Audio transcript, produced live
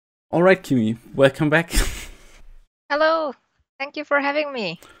All right, Kimi, welcome back. Hello, thank you for having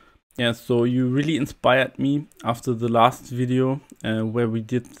me. Yeah, so you really inspired me after the last video where we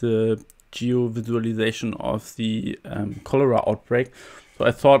did the geo visualization of the cholera outbreak. So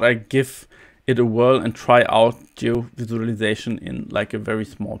I thought I'd give it a whirl and try out geo visualization in like a very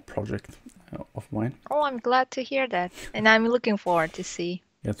small project of mine. Oh, I'm glad to hear that, and I'm looking forward to see.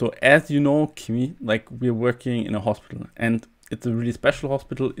 Yeah, so as you know, Kimi, like we're working in a hospital and it's a really special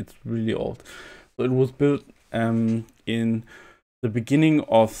hospital. It's really old. So it was built in the beginning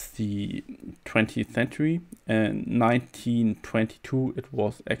of the 20th century, and 1922 it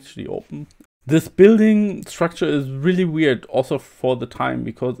was actually open. This building structure is really weird also for the time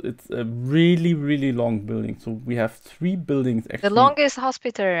because it's a really long building. So we have three buildings The actually. longest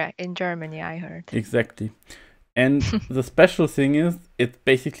hospital in Germany, I heard. Exactly. And the special thing is it's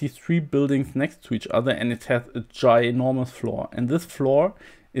basically three buildings next to each other and it has a ginormous floor. And this floor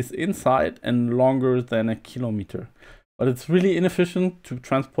is inside and longer than a kilometer. But it's really inefficient to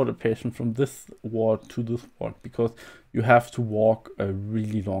transport a patient from this ward to this ward because you have to walk a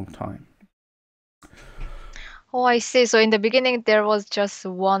really long time. Oh, I see. So in the beginning, there was just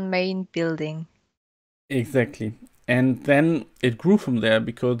one main building. Exactly. And then it grew from there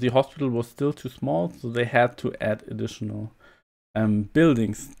because the hospital was still too small, so they had to add additional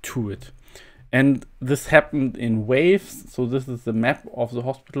buildings to it. And this happened in waves. So this is the map of the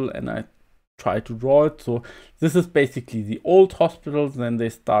hospital, and I try to draw it. So this is basically the old hospitals. Then they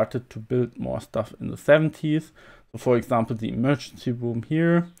started to build more stuff in the 70s. So for example, the emergency room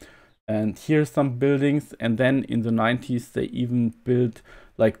here, and here's some buildings. And then in the 90s, they even built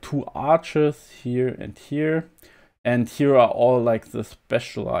like two arches here and here. And here are all like the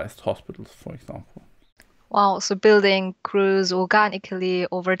specialized hospitals, for example. Wow, so building grows organically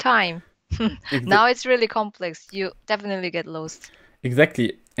over time. Exa- Now it's really complex. You definitely get lost.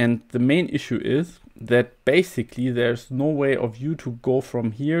 Exactly. And the main issue is that basically there's no way of you to go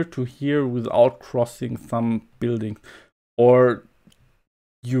from here to here without crossing some buildings, or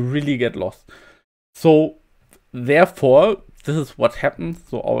you really get lost. So therefore, this is what happens.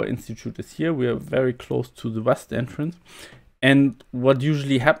 So our institute is here. We are very close to the west entrance. And what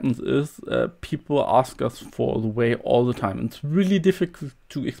usually happens is people ask us for the way all the time. It's really difficult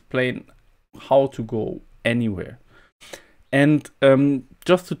to explain how to go anywhere. And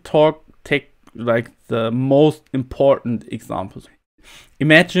just to take like the most important examples.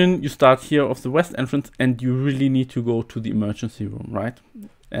 Imagine you start here of the west entrance and you really need to go to the emergency room, right?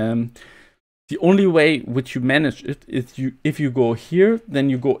 The only way which you manage it is if you go here, then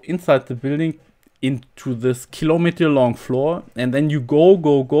you go inside the building into this kilometer-long floor, and then you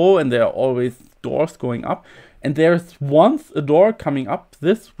go, and there are always doors going up. And there's once a door coming up,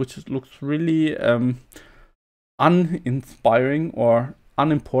 which looks really uninspiring or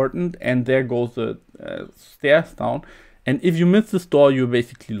unimportant, and there goes the stairs down. And if you miss this door, you're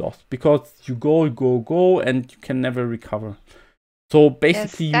basically lost because you go, and you can never recover. So Yes,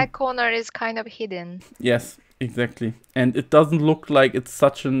 basically, that corner is kind of hidden. yes, exactly. And it doesn't look like it's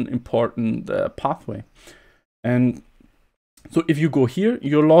such an important pathway. And so if you go here,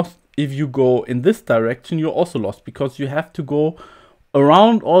 you're lost. If you go in this direction, you're also lost because you have to go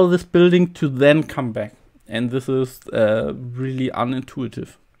around all this building to then come back. And this is really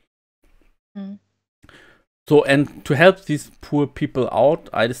unintuitive. Mm. So, and to help these poor people out,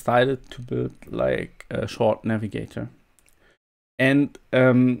 I decided to build like a short navigator. And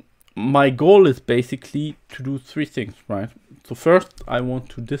my goal is basically to do three things, right? So first, I want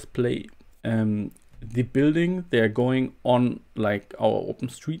to display the building they're going on, like our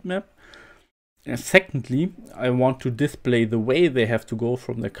OpenStreetMap. And secondly, I want to display the way they have to go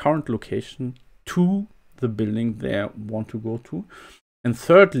from their current location to the building they want to go to. And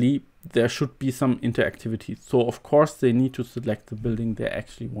thirdly, there should be some interactivity. So of course they need to select the building they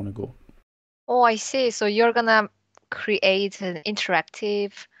actually want to go. Oh, I see. So you're gonna create an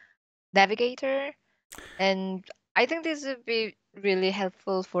interactive navigator, and I think this would be really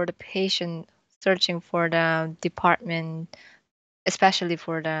helpful for the patient searching for the department, especially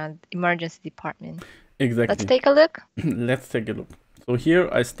for the emergency department. Let's Exactly. take a look. Let's take a look. So here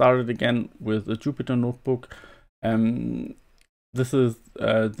I started again with a Jupyter notebook. This is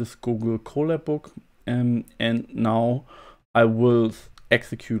this Google Colab book, and now I will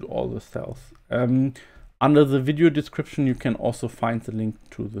execute all the cells. Under the video description, you can also find the link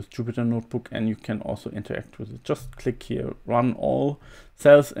to this Jupyter notebook, and you can also interact with it. Just click here, run all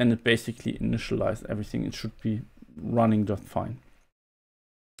cells, and it basically initializes everything. It should be running just fine.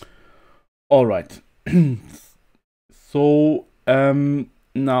 All right. So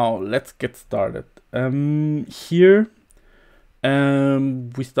now let's get started. Here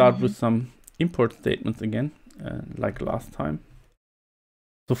We start with some import statements again, like last time.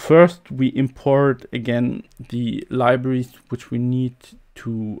 So first we import again the libraries which we need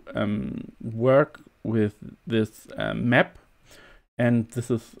to work with this map, and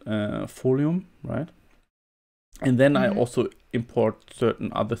this is Folium, right? And then I also import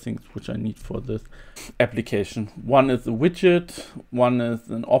certain other things which I need for this application. One is a widget, one is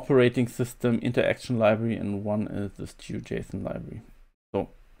an operating system interaction library, and one is this geojson library. So,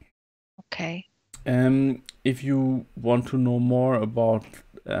 okay. If you want to know more about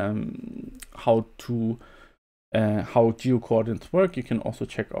how geo coordinates work, you can also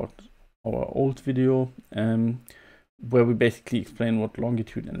check out our old video where we basically explain what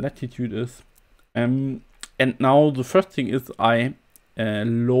longitude and latitude is. And now the first thing is I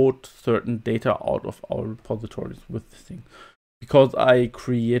load certain data out of our repositories with this thing, because I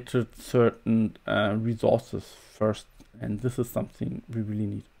created certain resources first, and this is something we really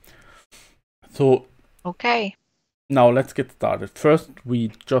need. So okay, now let's get started. First,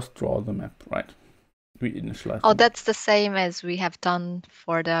 we just draw the map, right? We initialize. Oh, that's the same as we have done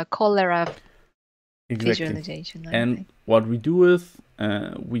for the Colab visualization. And what we do is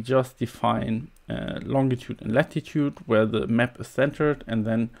we just define longitude and latitude where the map is centered, and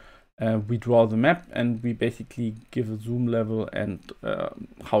then we draw the map and we basically give a zoom level and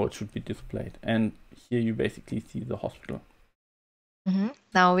how it should be displayed. And here you basically see the hospital.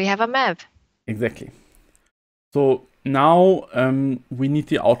 Now we have a map. Exactly. So now we need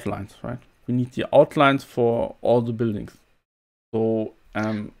the outlines, right? We need the outlines for all the buildings. So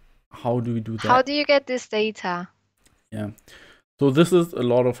how do we do that? How do you get this data? Yeah. So this is a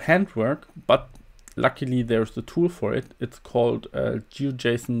lot of handwork, but luckily there's a tool for it. It's called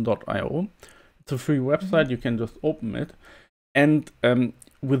geojson.io. It's a free website. You can just open it. And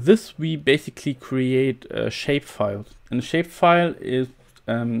with this, we basically create shape files. And a shape file is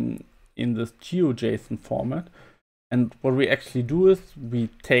in this geojson format. And what we actually do is we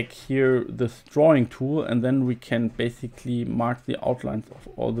take here this drawing tool, and then we can basically mark the outlines of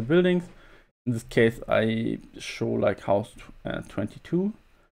all the buildings. In this case, I show like house 22.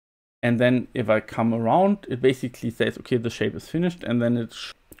 And then if I come around, it basically says, okay, the shape is finished. And then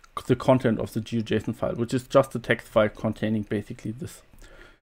it's the content of the GeoJSON file, which is just a text file containing basically this.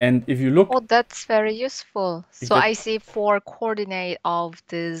 And if you look... Oh, that's very useful. So I see 4 coordinates of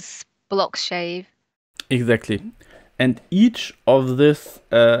this block shape. Exactly. And each of this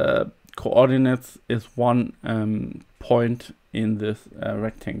coordinates is one point in this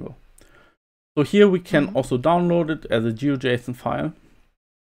rectangle. So here we can also download it as a GeoJSON file.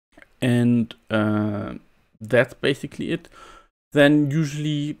 And that's basically it. Then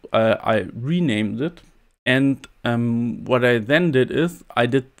usually I renamed it. And what I then did is I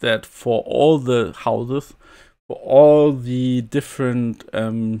did that for all the houses, for all the different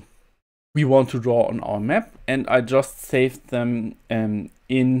we want to draw on our map, and I just saved them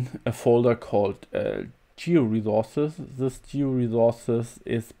in a folder called georesources. This georesources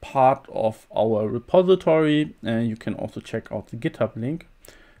is part of our repository, and you can also check out the GitHub link.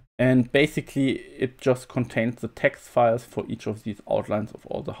 And basically it just contains the text files for each of these outlines of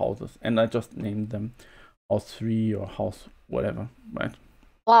all the houses, and I just named them house 3 or house whatever, right?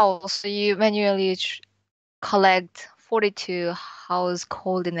 Wow, so you manually collect 42 house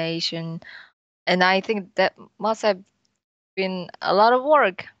coordination, and I think that must have been a lot of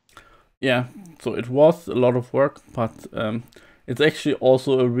work. Yeah, so it was a lot of work, but it's actually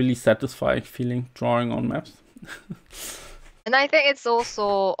also a really satisfying feeling drawing on maps. And I think it's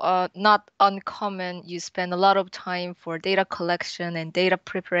also not uncommon. You spend a lot of time for data collection and data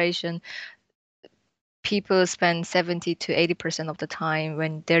preparation. People spend 70 to 80% of the time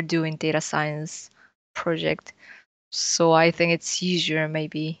when they're doing data science project. So I think it's easier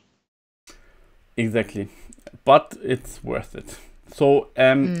maybe. Exactly, but it's worth it. So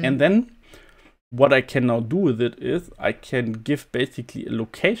and then what I can now do with it is I can give basically a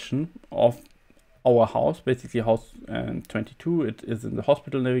location of our house, basically house 22. It is in the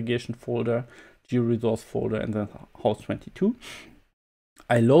Hospital Navigation folder, georesource folder, and then house 22.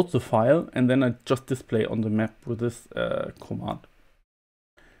 I load the file and then I just display on the map with this command.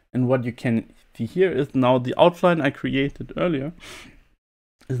 And what you can see here is now the outline I created earlier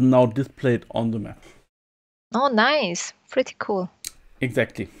is now displayed on the map. Oh, nice. Pretty cool.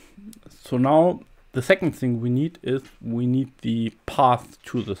 Exactly. So now the second thing we need is we need the path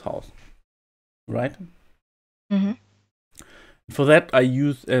to this house, right? For that, I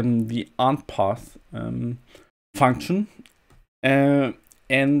use the AntPath function.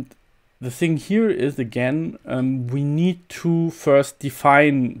 And the thing here is, again, we need to first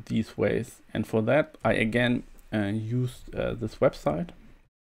define these ways. And for that, I again use this website.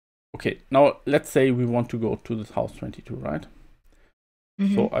 Okay, now let's say we want to go to this house 22, right?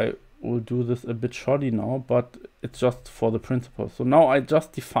 So I will do this a bit shoddy now, but it's just for the principle. So now I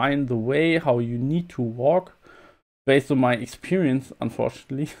just define the way how you need to walk based on my experience,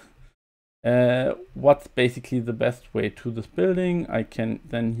 unfortunately. What's basically the best way to this building. I can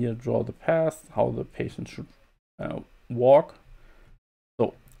then here draw the path, how the patient should walk.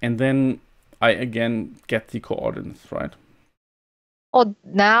 So, and then I again get the coordinates, right? Oh,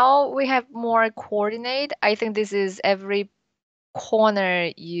 now we have more coordinate. I think this is every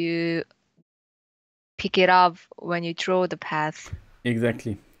corner you pick it up when you draw the path.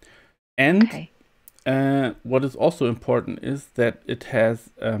 Exactly. And Okay. what is also important is that it has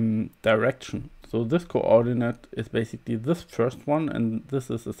direction. So this coordinate is basically this first one, and this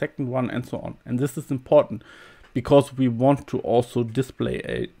is the second one, and so on. And this is important because we want to also display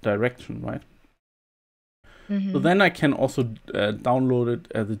a direction, right? So then I can also download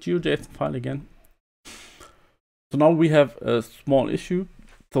it as a GeoJSON file again. So now we have a small issue.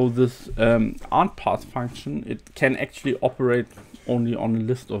 So this aren't function, it can actually operate only on a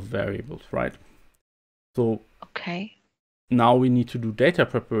list of variables, right? So okay. Now we need to do data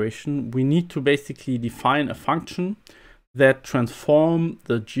preparation. We need to basically define a function that transform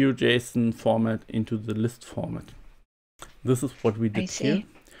the GeoJSON format into the list format. This is what we did here.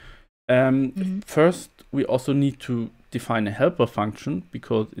 First, we also need to define a helper function,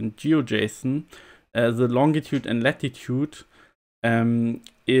 because in GeoJSON, the longitude and latitude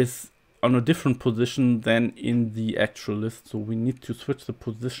is on a different position than in the actual list. So we need to switch the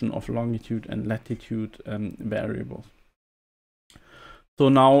position of longitude and latitude variables. So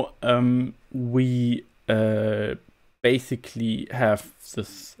now we basically have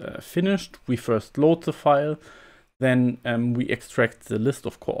this finished. We first load the file, then we extract the list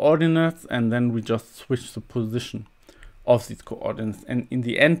of coordinates, and then we just switch the position of these coordinates. And in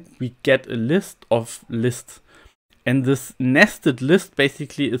the end, we get a list of lists. And this nested list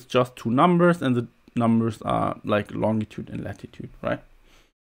basically is just two numbers, and the numbers are like longitude and latitude, right?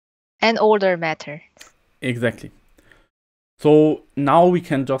 And order matters. Exactly. So now we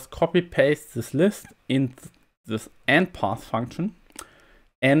can just copy paste this list in this AndPath function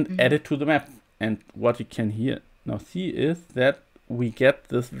and add it to the map. And what you can here now see is that we get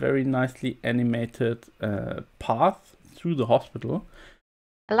this very nicely animated path through the hospital.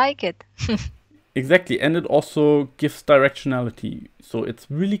 I like it. Exactly, and it also gives directionality. So it's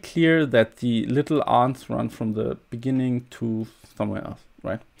really clear that the little ants run from the beginning to somewhere else,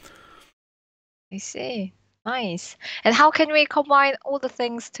 right? I see. Nice. And how can we combine all the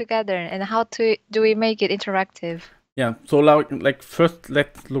things together, and how do we make it interactive? Yeah, so like first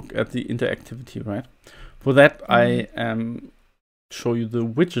let's look at the interactivity, right? For that, I show you the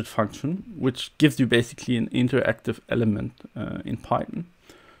widget function, which gives you basically an interactive element in Python.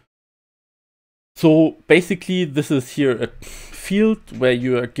 So basically, this is here a field where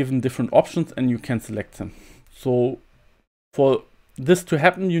you are given different options and you can select them. So for this to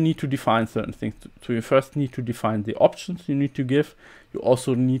happen, you need to define certain things. So you first need to define the options you need to give. You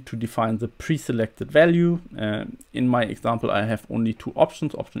also need to define the pre-selected value. In my example, I have only two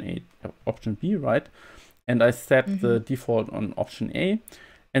options, option A, option B, right? And I set the default on option A.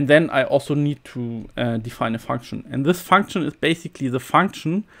 And then I also need to define a function. And this function is basically the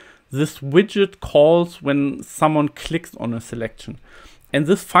function this widget calls when someone clicks on a selection. And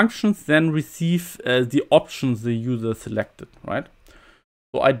this functions then receive the options the user selected, right?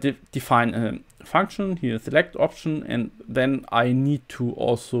 So I define a function here, select option, and then I need to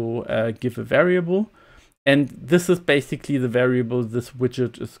also give a variable. And this is basically the variable this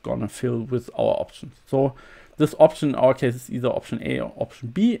widget is gonna fill with our options. So this option in our case is either option A or option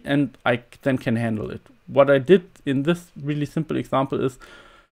B, and I then can handle it. What I did in this really simple example is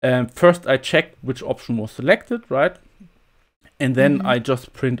first I check which option was selected, right? And then I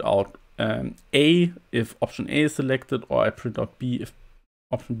just print out A if option A is selected, or I print out B if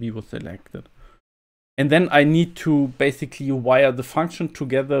option B was selected. And then I need to basically wire the function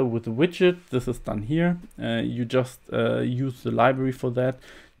together with the widget. This is done here. You just use the library for that.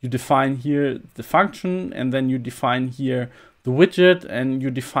 You define here the function, and then you define here the widget, and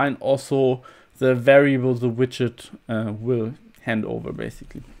you define also the variable the widget will hand over,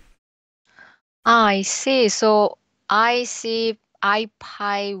 basically. I see. So I see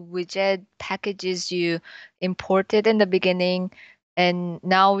IPy widget packages you imported in the beginning, and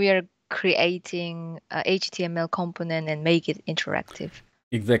now we are creating a HTML component and make it interactive.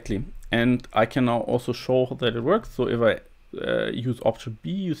 Exactly. And I can now also show that it works. So if I use option B,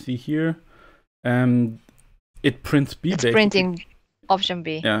 you see here, it prints B. It's basically. printing option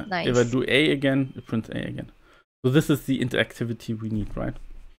B. Yeah. Nice. If I do A again, it prints A again. So this is the interactivity we need, right?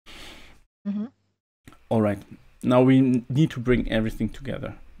 Mm-hmm. All right. Now we need to bring everything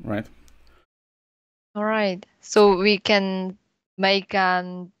together, right? All right. So we can make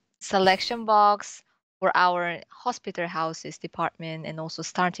a selection box for our hospital houses department and also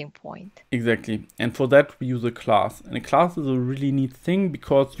starting point. Exactly. And for that, we use a class. And a class is a really neat thing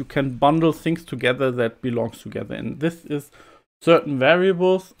because you can bundle things together that belongs together. And this is certain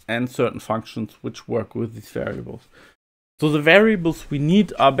variables and certain functions which work with these variables. So the variables we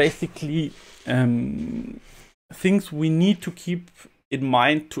need are basically things we need to keep in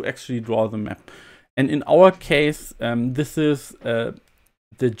mind to actually draw the map. And in our case, this is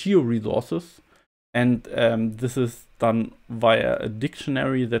the geo resources. And this is done via a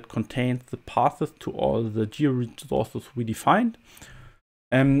dictionary that contains the paths to all the geo resources we defined.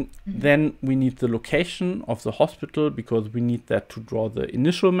 Then we need the location of the hospital because we need that to draw the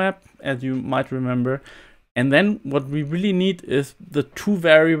initial map, as you might remember. And then what we really need is the two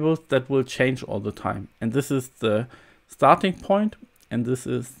variables that will change all the time. And this is the starting point, and this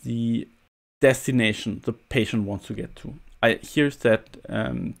is the destination the patient wants to get to. Here set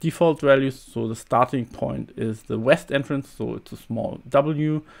default values. So the starting point is the west entrance, so it's a small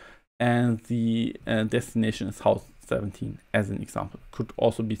W, and the destination is house 17 as an example. Could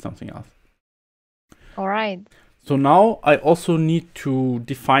also be something else. All right. So now I also need to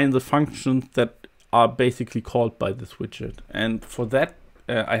define the functions that are basically called by this widget. And for that,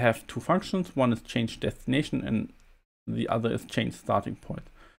 I have two functions. One is change destination and the other is change starting point.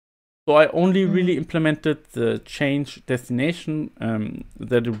 So I only really implemented the change destination,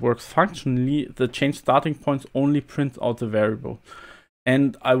 that it works functionally. The change starting points only prints out the variable.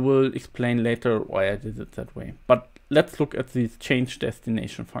 And I will explain later why I did it that way. But let's look at the change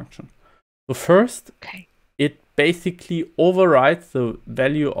destination function. So first, it basically overrides the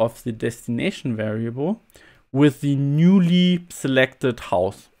value of the destination variable with the newly selected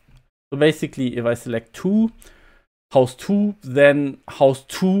house. So basically, if I select house 2, then house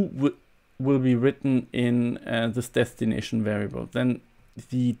 2 will be written in this destination variable. Then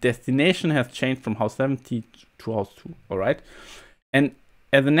the destination has changed from house 70 to house 2, all right? And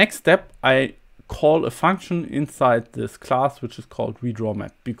as the next step, I call a function inside this class, which is called redraw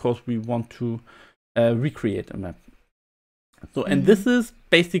map, because we want to recreate a map. So, and this is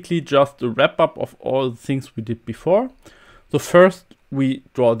basically just a wrap up of all the things we did before. So first, we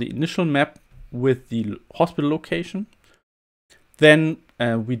draw the initial map with the hospital location. Then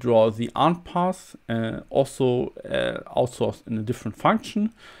we draw the AND path, also outsourced in a different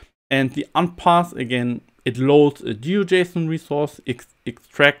function. And the AND path, again, it loads a geojson resource,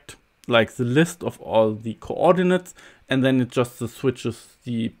 extract like the list of all the coordinates, and then it just switches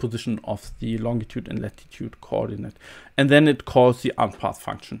the position of the longitude and latitude coordinate. And then it calls the AND path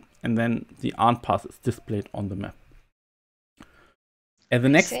function. And then the AND path is displayed on the map. At the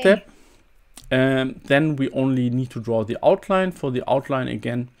next step, then we only need to draw the outline. For the outline,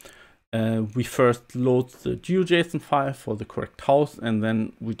 again, we first load the geojson file for the correct house, and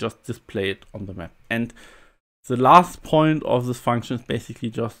then we just display it on the map. And the last point of this function is basically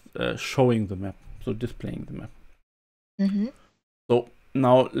just showing the map, so displaying the map. So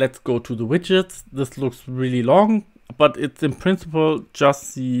now let's go to the widgets. This looks really long, but it's in principle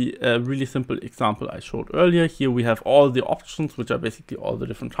just the really simple example I showed earlier. Here we have all the options, which are basically all the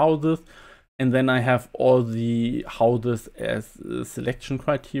different houses. And then I have all the houses as selection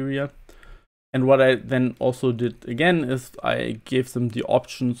criteria. And what I then also did again is I gave them the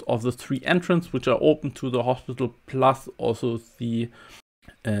options of the 3 entrances which are open to the hospital, plus also the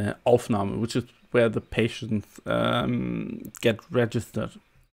Aufnahme, which is where the patients get registered.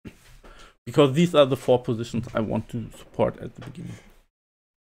 Because these are the 4 positions I want to support at the beginning.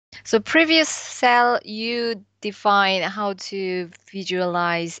 So previous cell, you define how to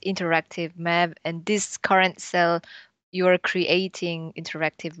visualize interactive map, and this current cell, you are creating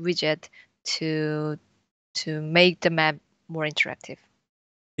interactive widget to make the map more interactive.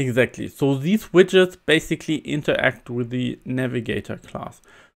 Exactly. So these widgets basically interact with the navigator class.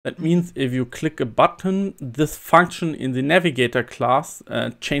 That means if you click a button, this function in the navigator class,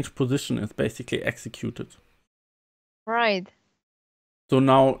 change position, is basically executed. Right. So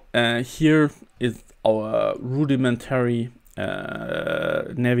now here is our rudimentary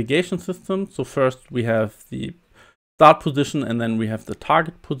navigation system. So first we have the start position, and then we have the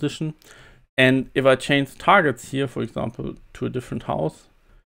target position. And if I change targets here, for example, to a different house,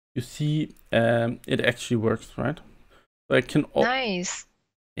 you see it actually works, right? So I can nice.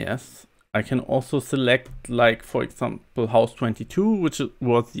 Yes, I can also select, like, for example, house 22, which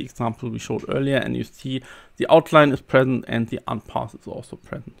was the example we showed earlier, and you see the outline is present and the AND path is also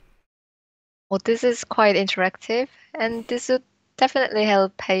present. Well, this is quite interactive, and this would definitely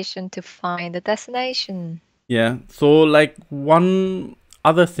help patient to find the destination. Yeah, so like one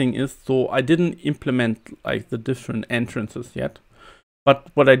other thing is, so I didn't implement like the different entrances yet. But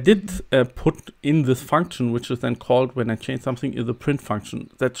what I did put in this function, which is then called when I change something, is a print function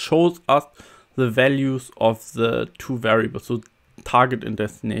that shows us the values of the two variables, so target and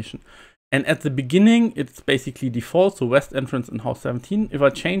destination. And at the beginning, it's basically default, so west entrance and house 17. If I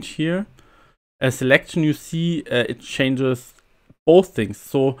change here a selection, you see it changes both things.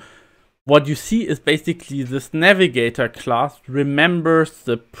 So what you see is basically this navigator class remembers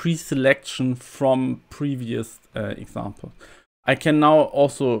the pre-selection from previous example. I can now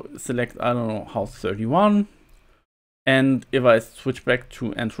also select, I don't know, house 31. And if I switch back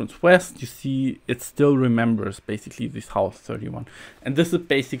to entrance west, you see it still remembers basically this house 31. And this is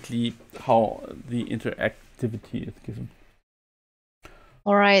basically how the interactivity is given.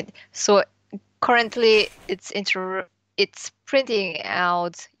 All right. So currently it's printing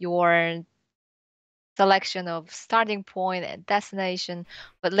out your selection of starting point and destination,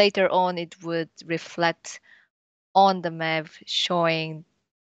 but later on it would reflect on the map showing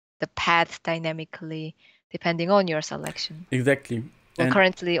the path dynamically depending on your selection. Exactly. Well,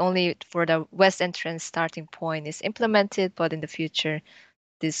 currently only for the west entrance starting point is implemented, but in the future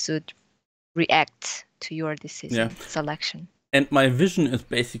this would react to your decision selection. And my vision is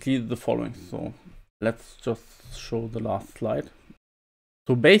basically the following. So let's just show the last slide.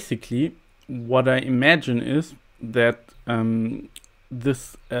 So basically what I imagine is that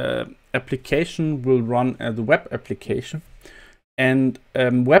this application will run as a web application. And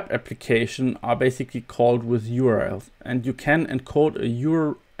web applications are basically called with URLs. And you can encode a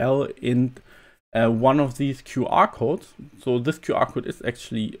URL in one of these QR codes. So this QR code is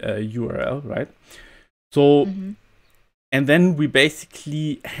actually a URL, right? So, and then we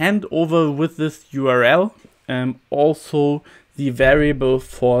basically hand over with this URL also the variable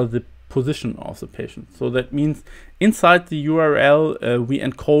for the position of the patient. So that means inside the URL, we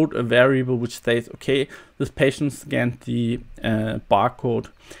encode a variable which says, okay, this patient scanned the barcode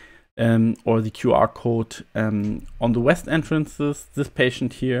or the QR code on the west entrances. This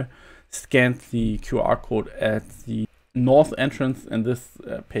patient here scanned the QR code at the north entrance, and this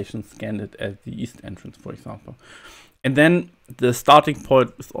patient scanned it at the east entrance, for example. And then the starting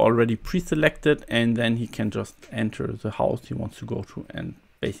point is already pre-selected, and then he can just enter the house he wants to go to and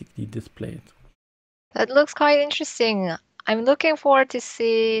basically display it. That looks quite interesting. I'm looking forward to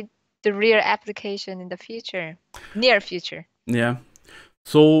see the real application in the future, near future. Yeah.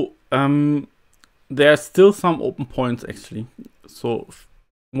 So there are still some open points actually. So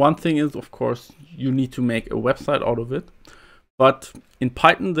one thing is, of course, you need to make a website out of it. But in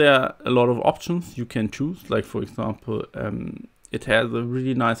Python, there are a lot of options you can choose. Like, for example, it has a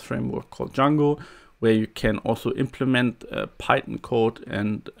really nice framework called Django, where you can also implement Python code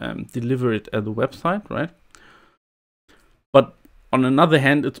and deliver it as a website, right? But on another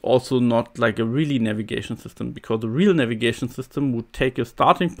hand, it's also not like a really navigation system, because a real navigation system would take your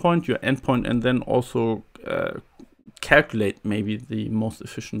starting point, your endpoint, and then also calculate maybe the most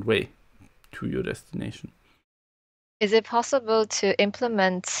efficient way to your destination. Is it possible to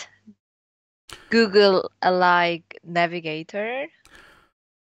implement Google-alike navigator?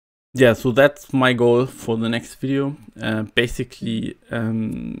 Yeah, so that's my goal for the next video. Basically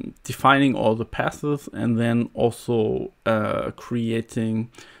defining all the paths and then also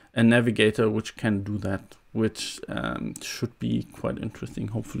creating a navigator which can do that, which should be quite interesting,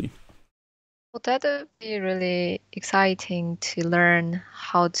 hopefully. Well, that would be really exciting to learn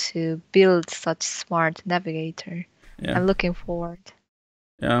how to build such smart navigator. Yeah. I'm looking forward.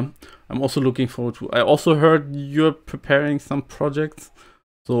 Yeah, I'm also looking forward to. I also heard you're preparing some projects.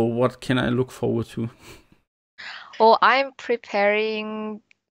 So what can I look forward to? Well, I'm preparing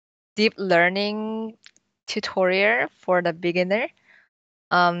deep learning tutorial for the beginner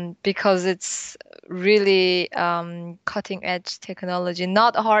because it's really cutting edge technology,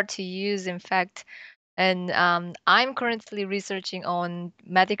 not hard to use, in fact. And I'm currently researching on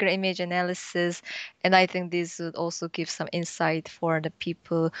medical image analysis, and I think this would also give some insight for the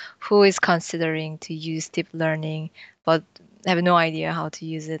people who is considering to use deep learning, but have no idea how to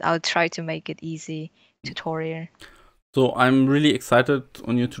use it. I'll try to make it easy tutorial. So I'm really excited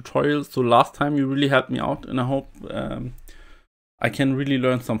on your tutorial. So last time you really helped me out, and I hope I can really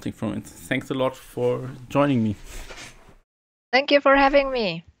learn something from it. Thanks a lot for joining me. Thank you for having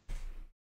me.